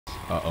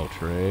Uh-oh,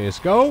 Trace.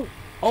 Go!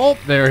 Oh,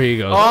 there he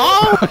goes.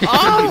 Oh!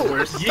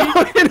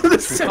 Oh! Into the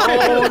sand.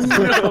 Oh,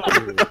 no.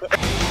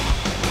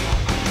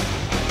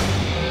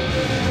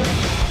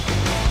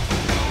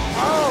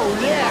 Oh,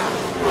 yeah!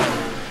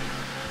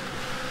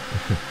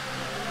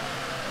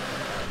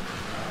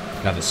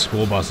 God, the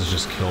school buses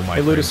just kill my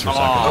Hey, frames Ludus. per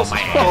second. Oh, This is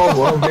man. fun.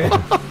 Oh,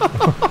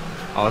 okay.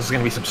 Oh, this is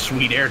gonna be some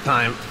sweet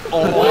airtime.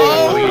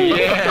 Oh,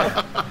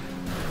 yeah.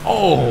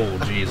 Oh,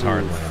 jeez,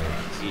 hard landing.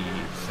 Gee,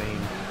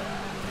 same.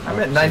 I'm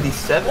at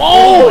 97.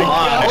 Oh, my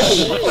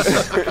gosh.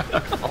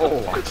 Oh,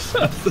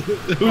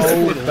 who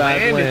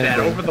landed that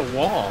over the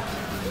wall?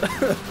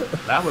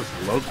 That was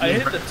low. I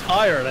hit the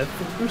tire and I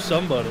threw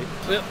somebody.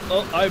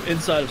 Oh, I'm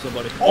inside of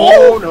somebody.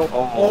 Oh no!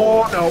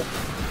 Oh no!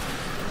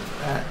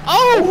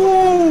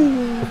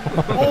 Oh!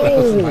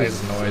 That's a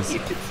nice noise.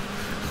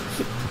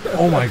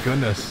 Oh my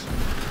goodness.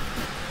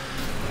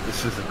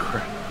 This is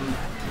incredible.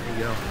 There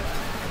you go.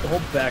 The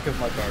whole back of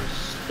my car is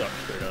stuck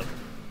straight up.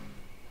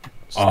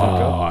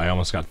 Oh, I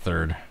almost got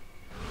third.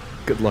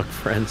 Good luck,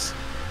 friends.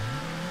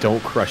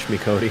 Don't crush me,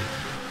 Cody.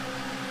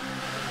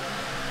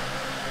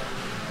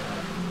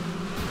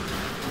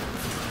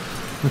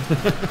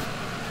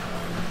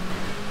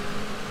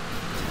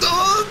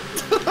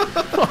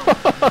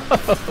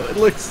 It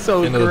looks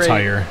so Into great. the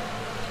tire.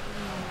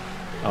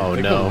 Oh I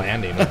think no. the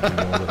landing might be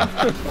more than-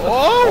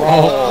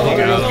 Oh! he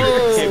got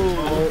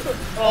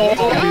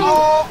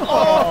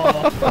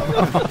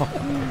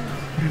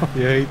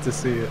him. You hate to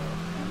see it.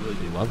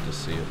 Really love to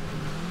see it.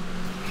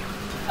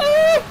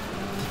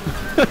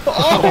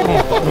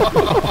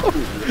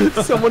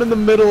 Someone in the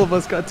middle of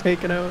us got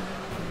taken out.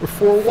 We're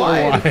four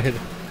wide.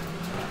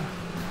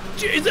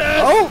 Jesus!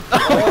 Oh!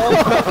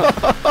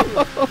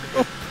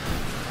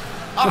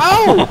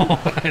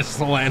 Oh! I just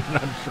landed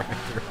on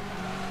tractor.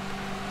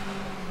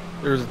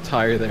 There was a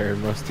tire there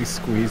and Rusty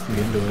squeezed me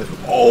into it.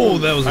 Oh,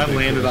 that was a I big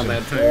landed on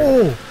collision. that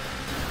tire.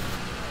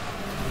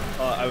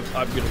 Oh!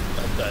 I'm dead.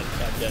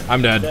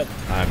 I'm dead.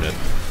 I'm dead.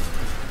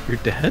 You're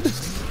dead?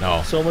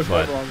 No. So much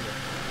but wrong.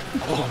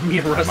 Oh, me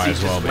and Rusty might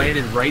as well just be.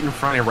 landed right in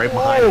front and right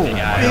behind Oh, me.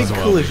 might big as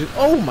well collision.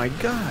 Oh my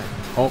god.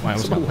 Oh, I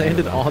almost Someone got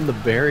landed on. on the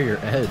barrier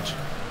edge.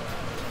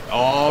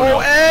 Oh, Oh, no.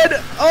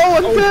 Ed! Oh,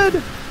 I'm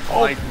dead!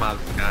 Oh my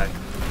god.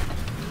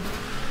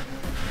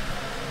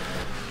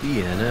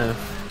 DNF.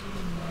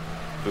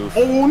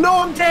 Oh no,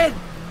 I'm dead!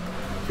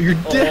 You're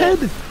dead?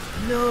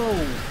 No.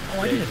 Oh,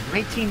 I did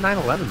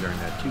 19-9-11 during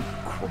that too.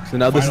 So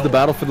now this is the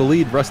battle for the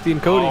lead, Rusty and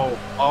Cody.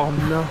 Oh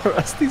no.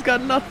 Rusty's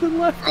got nothing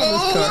left on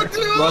this car.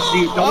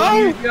 Rusty, don't Oh, let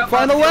me use you up,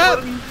 final Rusty, lap.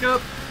 don't let me use you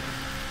up.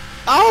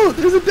 Oh,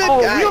 there's a dead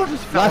Oh, guy. Leo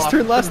just fell Last off.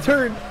 turn, last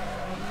turn.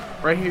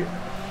 Right here.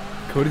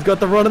 Cody's got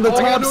the run on the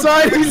top no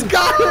side. traction. He's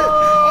got it.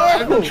 I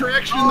have no Oh,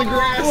 traction in the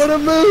grass. what a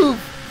move.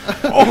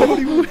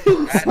 Cody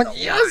wins.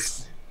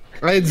 Yes!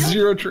 I had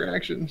zero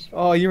tractions.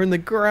 Oh, you're in the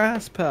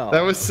grass, pal.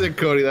 That was sick,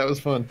 Cody. That was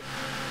fun.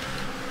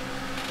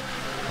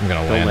 I'm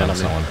gonna Don't land land on on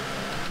me. someone.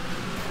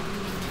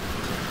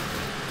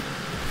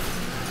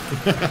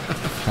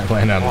 I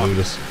land on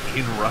Ludus.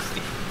 He's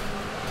rusty.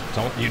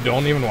 You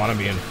don't even want to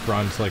be in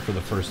front like for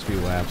the first few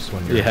laps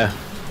when you're Yeah.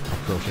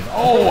 approaching.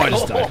 Oh, I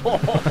just died.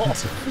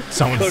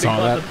 Someone Cody saw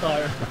caught that. the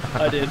tire.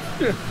 I did.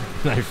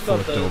 And I Caught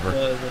flipped over.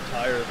 the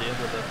tire at the end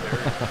of that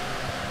barrier.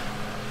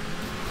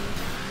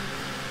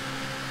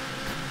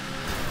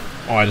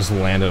 Oh, I just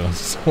landed on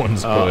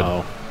someone's hood.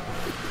 Uh-oh.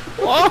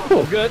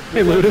 Oh, good.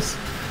 Hey, Ludus.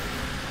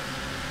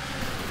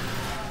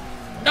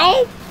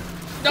 No!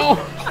 No!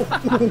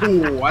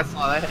 Oh, I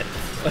saw that.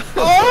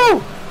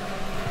 Oh!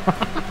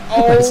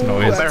 Nice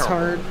noise. That's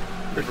hard.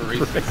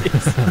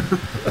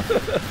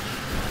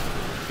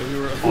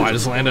 Oh, I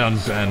just landed on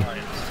Ben.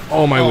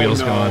 Oh, my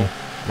wheel's gone.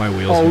 My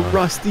wheel's Oh, gone.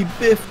 Rusty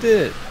biffed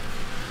it.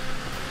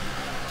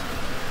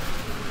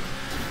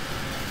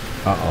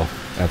 Uh-oh.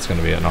 That's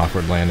gonna be an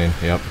awkward landing.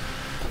 Yep.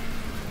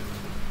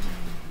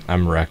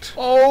 I'm wrecked.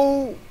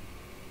 Oh!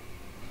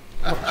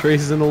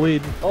 Trace is in the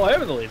lead. Oh, I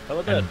have in the lead. How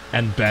about that?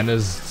 And Ben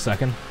is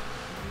second.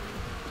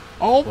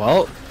 Oh!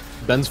 Well,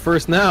 Ben's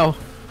first now.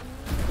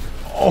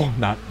 Oh,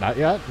 not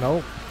yet.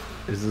 No.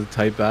 This is a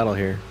tight battle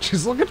here.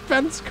 Just look at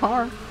Ben's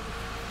car.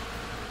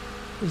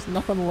 There's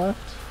nothing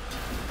left.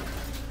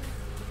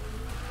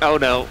 Oh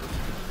no.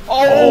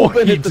 Oh,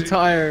 Ben he hit the did-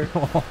 tire.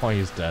 Oh,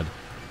 he's dead.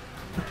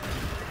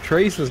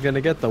 Trace is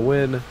gonna get the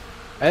win.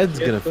 Ed's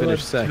gonna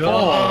finish second.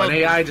 Oh, an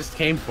AI just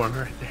came for him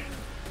right there.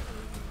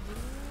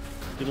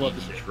 You love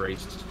to see. Just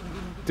raced.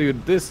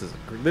 Dude, this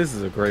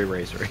is a great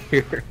race right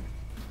here.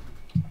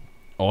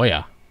 Oh,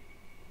 yeah.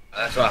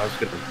 That's what I was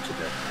gonna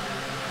suggest.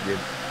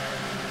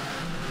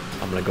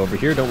 I'm gonna go over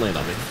here. Don't land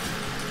on me.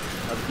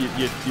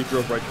 You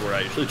drove right to where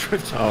I usually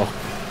drive to. Oh.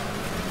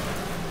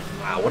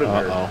 Wow, what a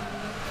nerd. Uh-oh.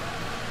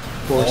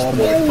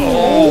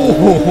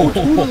 Oh,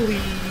 totally,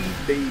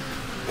 baby.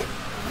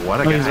 What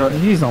a guy.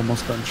 He's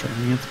almost done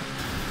training.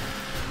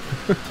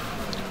 It's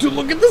Dude,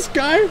 look at this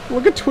guy.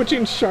 Look at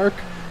twitching shark.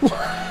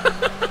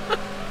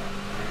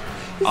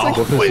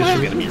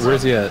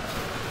 Where's he at?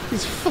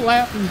 He's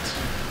flattened.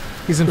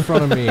 He's in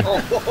front of me.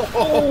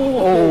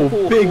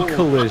 Oh, big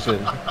collision.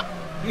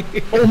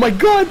 Oh my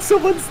god,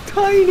 someone's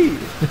tiny!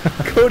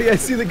 Cody, I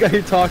see the guy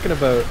you're talking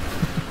about.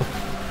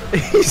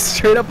 He's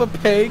straight up a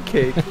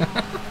pancake.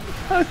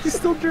 How is he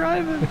still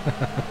driving?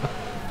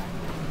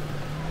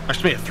 I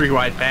just made a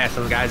 3-wide pass,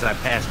 and the guys I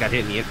passed got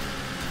hit in the end.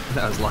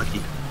 That was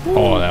lucky.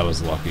 Oh, that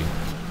was lucky.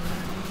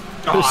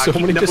 There's so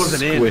many just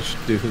squished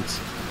squished dudes.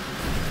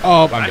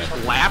 Oh, I'm dead.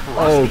 Nice lap,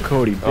 Oh, Rusty.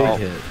 Cody, big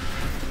hit.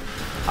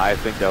 I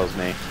think that was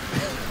me.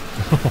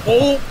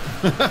 Oh!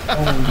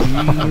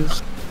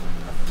 jeez.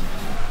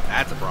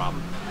 That's a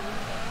problem.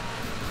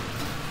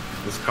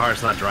 This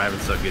car's not driving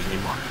so good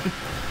anymore.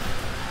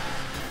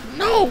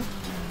 No!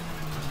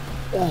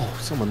 Oh,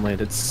 someone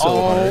landed so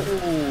hard.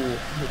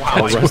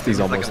 Wow, Rusty's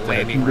like almost a dead.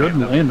 landing Good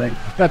ramp. landing.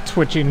 That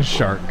twitching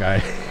shark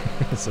guy.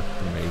 It's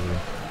amazing.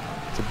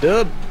 It's a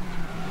dub.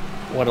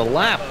 What a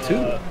lap,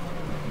 too.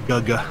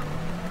 Gaga.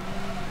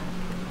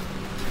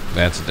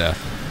 That's death.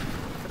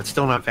 It's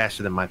still not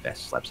faster than my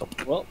fastest lap, so.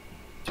 Well,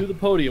 to the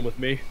podium with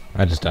me.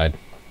 I just died.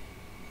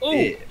 Oh!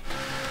 Yeah.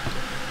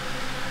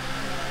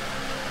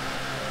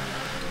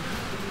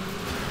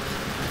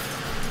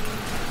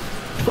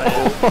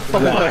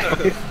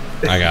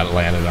 I got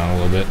landed on a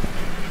little bit.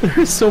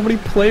 There's so many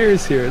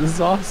players here. This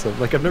is awesome.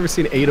 Like, I've never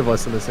seen 8 of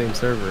us in the same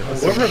server.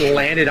 Whoever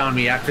landed on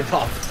me after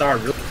the star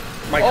really.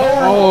 My car.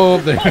 Oh,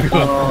 there you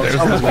go. There's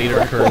the leader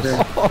curse.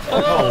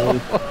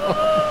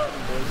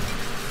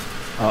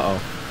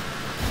 Uh-oh.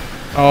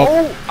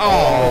 Oh.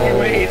 Oh,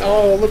 wait.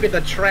 Oh, look at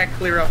the track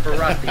clear up for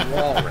Rusty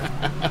Walrus.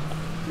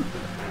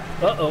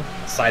 Uh-oh.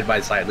 Side by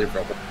side, leave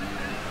rope.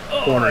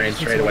 Oh, Corner I in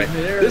just straight went away.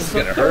 in there. This is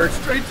gonna hurt.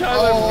 Straight time.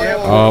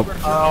 Oh.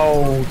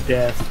 Oh,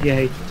 death. You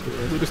hate to do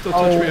it. Luda still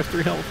touched me after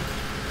 3 health.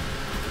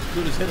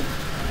 Luda's hit him.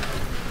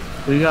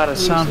 We got a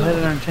Soundhead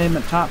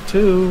Entertainment top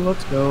 2.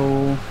 Let's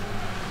go.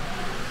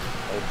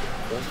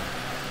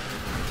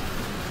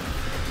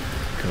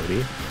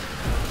 Cody.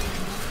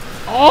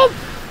 Oh!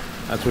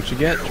 That's what you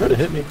get. Try to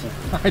hit me.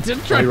 I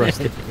didn't try Hey, to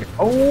Rusty. hit you.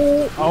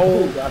 Oh,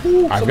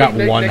 I've got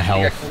Somebody 1 next to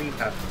me got health.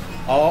 cleaned up.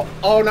 Oh,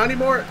 oh, not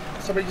anymore.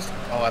 Somebody just.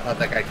 Oh, I thought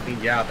that guy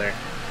cleaned you out there.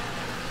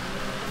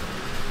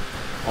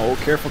 Oh,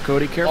 careful,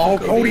 Cody. Careful, Oh,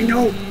 Cody,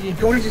 no.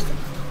 Cody just.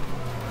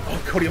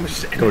 Oh, Cody almost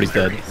just. ended Cody's the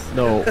dead. race.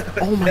 No.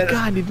 Oh my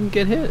god, he didn't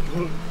get hit.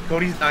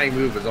 Cody's dying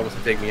move was almost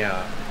to take me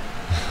out.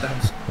 That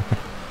was,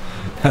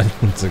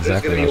 That's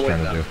exactly what I was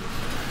trying to do.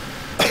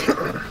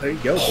 there you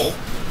go, Cole.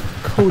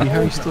 Cody, how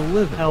are you still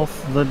living?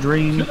 Health, the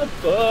dream,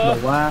 the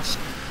last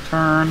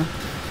turn.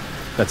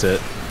 That's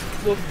it.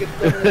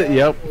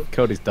 Yep,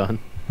 Cody's done.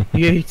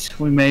 Yeet,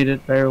 we made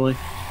it, barely.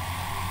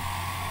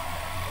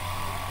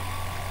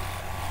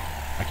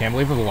 I can't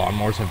believe the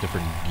lawnmowers have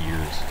different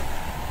gears.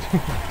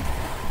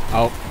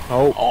 Oh.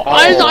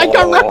 I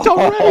got wrecked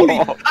already!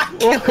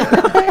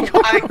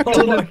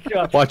 Oh my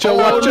god. Watch out,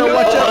 watch out,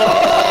 watch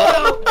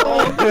out!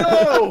 Oh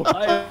no!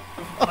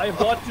 I have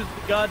bought you the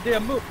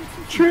goddamn move.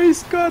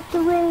 Trace got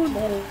thrown!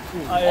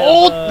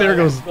 Oh, there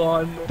goes-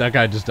 Gone. That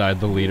guy just died,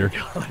 the leader.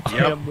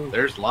 Yep,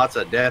 there's lots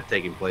of death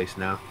taking place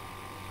now.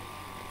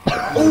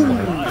 Oh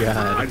my god.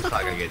 I'm just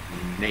not gonna get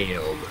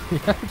nailed.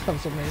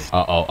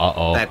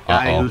 Uh-oh. That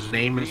guy whose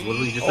name is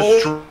literally just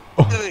a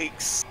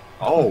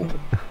Oh,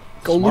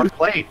 smart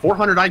play.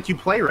 400 IQ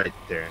play right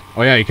there.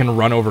 Oh yeah, you can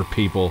run over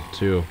people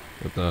too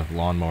with the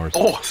lawnmowers.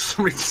 Oh,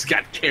 somebody just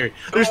got carried.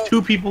 There's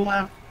 2 people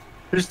left.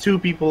 There's 2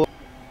 people.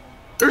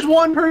 There's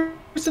 1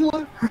 person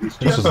left.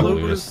 This is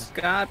Lucas.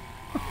 Scott.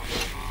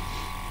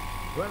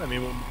 Well, I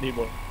mean, we'll need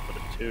more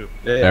than 2.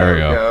 There we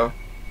go.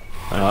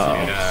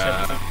 Goddamn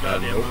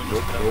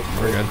Nope.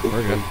 We're good.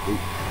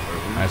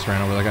 I just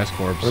ran over that guy's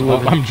corpse. Oh,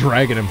 I'm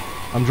dragging him.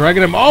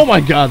 Oh my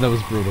god, that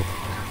was brutal.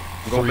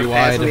 Going 3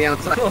 fast wide. on the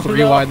outside.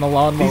 3 wide in the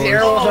lawnmower. These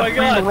arrows Oh are my pointing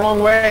God. the wrong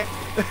way.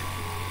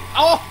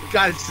 Oh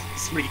god,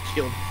 somebody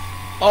killed me.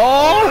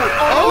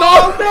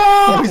 Oh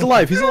no! He's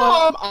alive, he's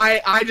alive.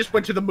 I just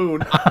went to the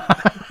moon.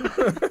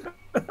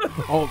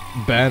 Oh,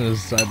 Ben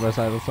is side by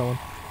side with someone.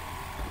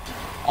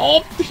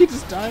 Oh, he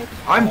just died.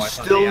 I'm Oh, I thought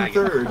still the in ag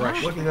got third.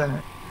 crushed. Look at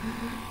that.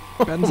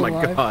 Ben's Oh my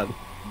alive. god.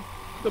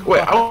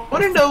 Wait, I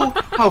want to know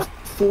how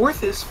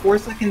fourth is 4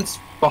 seconds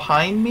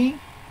behind me,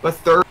 but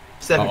third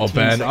 17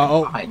 Ben.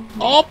 seconds behind me.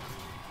 Oh,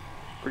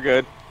 We're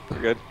good. We're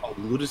good. Oh,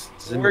 Ludus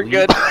is in We're the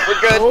good.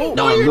 We're good.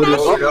 No,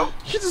 Ludus.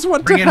 he just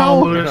went Bring to it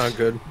home, hell. Ludus. Not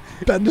good.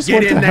 Ben just Get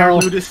went in to there, hell.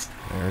 Ludus.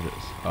 There it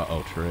is.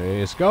 Uh-oh,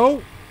 Trace.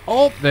 Go.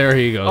 Oh, there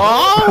he goes.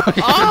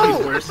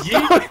 Oh! Worse.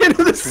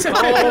 Into the side.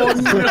 Oh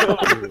no!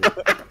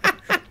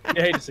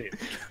 You hate to see it.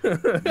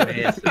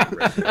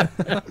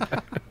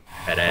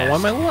 Oh, why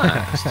am I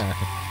last?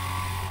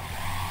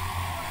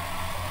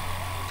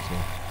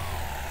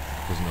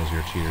 Because knows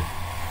you're a cheater.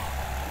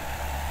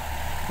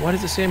 Why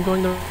does it say I'm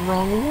going the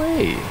wrong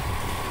way?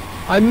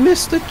 I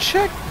missed a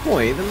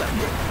checkpoint.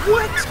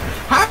 What?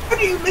 How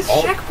do you miss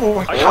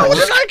checkpoint? How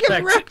did I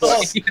get wrecked?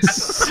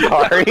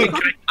 Sorry.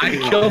 I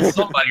killed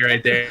somebody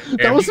right there.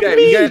 That was you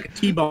me. got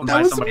T-boned That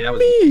by was somebody.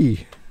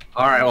 me.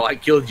 All right, well, I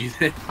killed you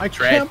then. I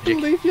Tragic. can't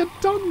believe you've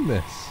done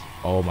this.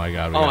 Oh my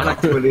god, we Oh, got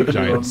I believe a you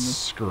giant done.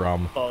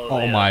 scrum. Oh, Oh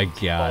yeah. my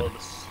god. Oh,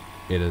 this-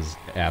 It is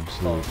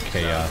absolute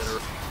chaos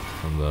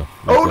from the...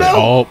 Oh, no!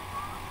 Oh!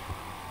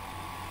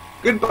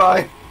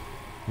 Goodbye.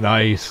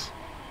 Nice.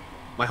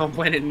 My home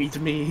planet needs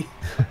me.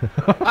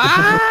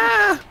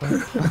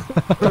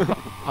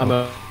 I'm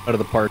out of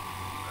the park.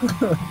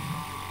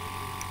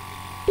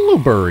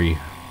 Blueberry.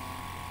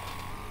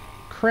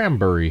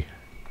 Cranberry.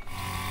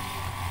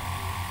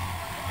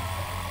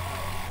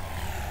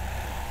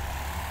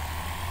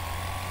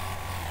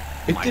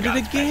 It did it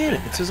again.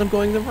 It says I'm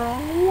going the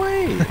wrong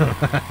way.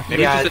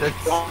 Maybe Yeah,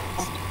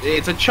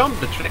 it's a chump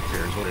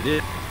detector is what it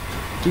is.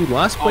 Dude,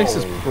 last place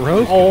is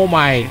broken. Oh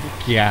my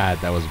god,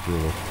 that was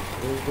brutal.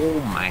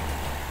 Oh my.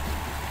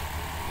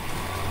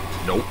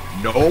 Nope.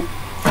 Nope.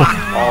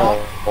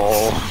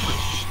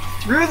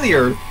 Through the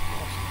earth.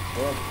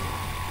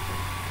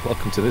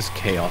 Welcome to this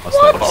chaos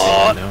that we're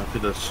seeing now. To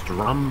the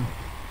strum.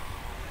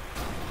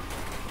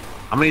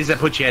 How many does that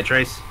put you at,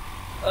 Trace?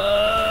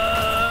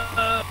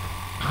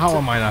 How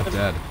am I not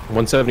dead?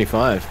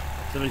 175.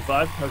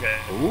 75? Okay.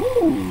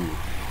 Ooh.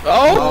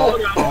 Oh!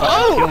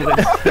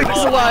 It's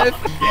alive!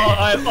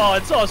 Oh,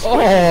 it's so sweet.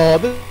 Oh,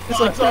 this is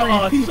Oh, like it's so, three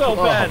it's so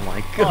people. bad. Oh my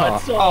Oh, god.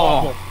 it's so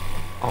awful.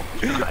 Oh,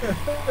 God.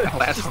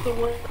 It's just the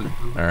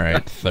worst.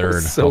 Alright,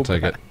 third. So I'll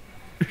take bad. it.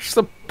 There's just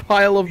a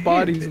pile of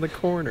bodies in the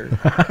corner.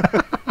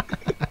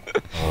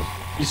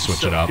 You switch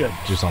so it up. good.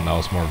 Do something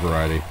else, more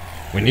variety.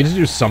 We need to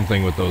do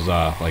something with those,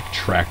 like,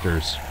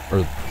 tractors.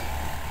 Or,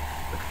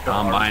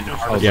 Combine.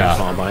 Oh, Yeah.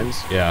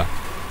 combines. yeah.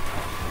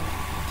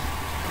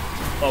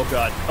 Oh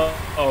god.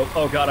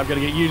 Oh god, I'm gonna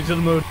get you to the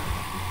moon.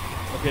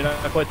 Okay, not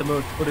quite the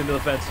moon. Put into the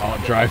fence.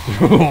 Oh, drive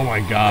through. Oh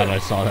my god, I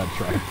saw that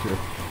drive through.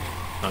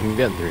 I'm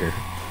getting through here.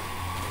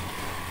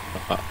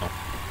 Uh-oh.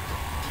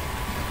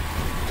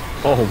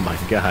 Oh my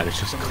god, it's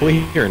just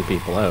clearing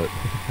people out.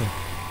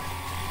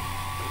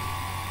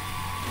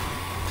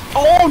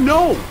 Oh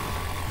no!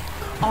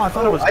 Oh, I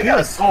thought it was I good.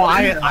 got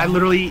a I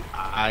literally,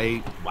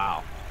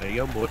 wow. There you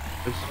go, boys.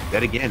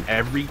 That again,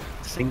 every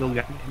single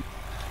guy.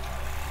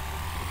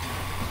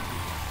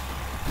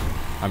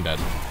 I'm dead.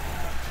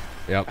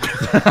 Yep.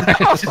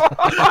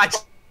 I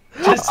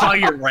just saw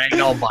your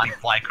ragdoll body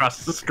fly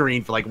across the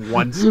screen for like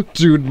 1 second.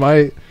 Dude,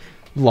 my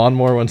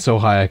lawnmower went so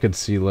high I could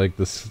see, like,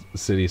 the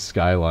city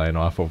skyline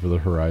off over the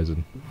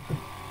horizon.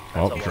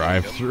 Oh,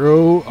 drive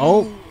through.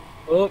 Oh!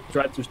 Oh,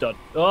 drive through stud.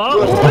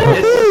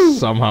 Oh!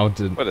 Somehow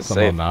did. What a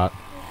Somehow save. not.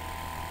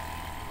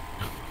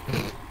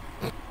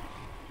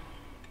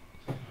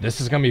 This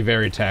is gonna be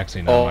very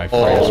taxing on my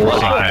frames per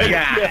second.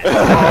 Yeah.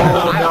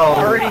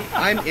 Oh,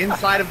 I'm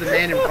inside of the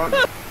man in front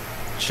of me.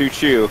 Choo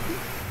choo.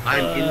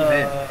 I'm in the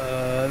vent.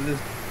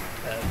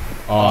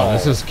 Oh,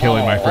 this is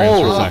killing my frames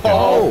per second.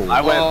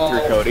 I went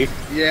through Cody.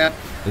 Yeah.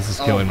 This is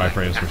killing my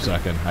frames per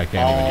second. I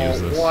can't even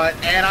use this. What?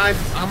 And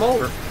I'm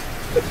over.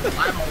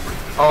 I'm over.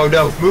 Oh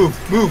no! Move!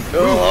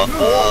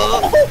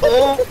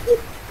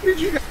 Did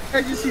you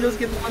guys just see those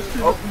get launched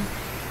through?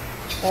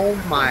 Oh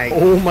my.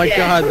 Oh my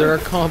god, there are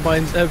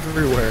combines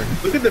everywhere.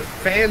 Look at the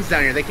fans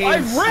down here. They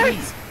can't even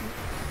wrecked! see.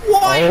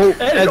 Oh,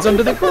 Ed's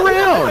under the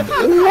ground!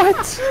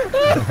 What?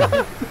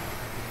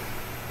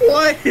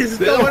 What is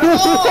going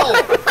on?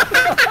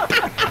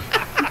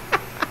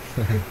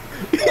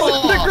 He's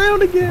under the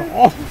ground again!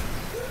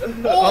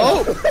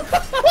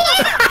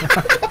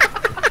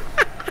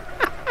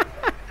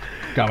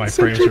 God, my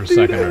frames per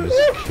second are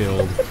just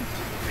killed.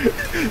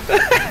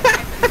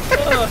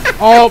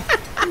 Oh!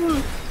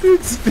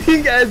 Dude,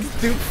 seeing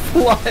Ed's dude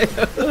fly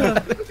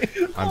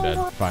out. I'm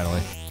dead,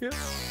 finally.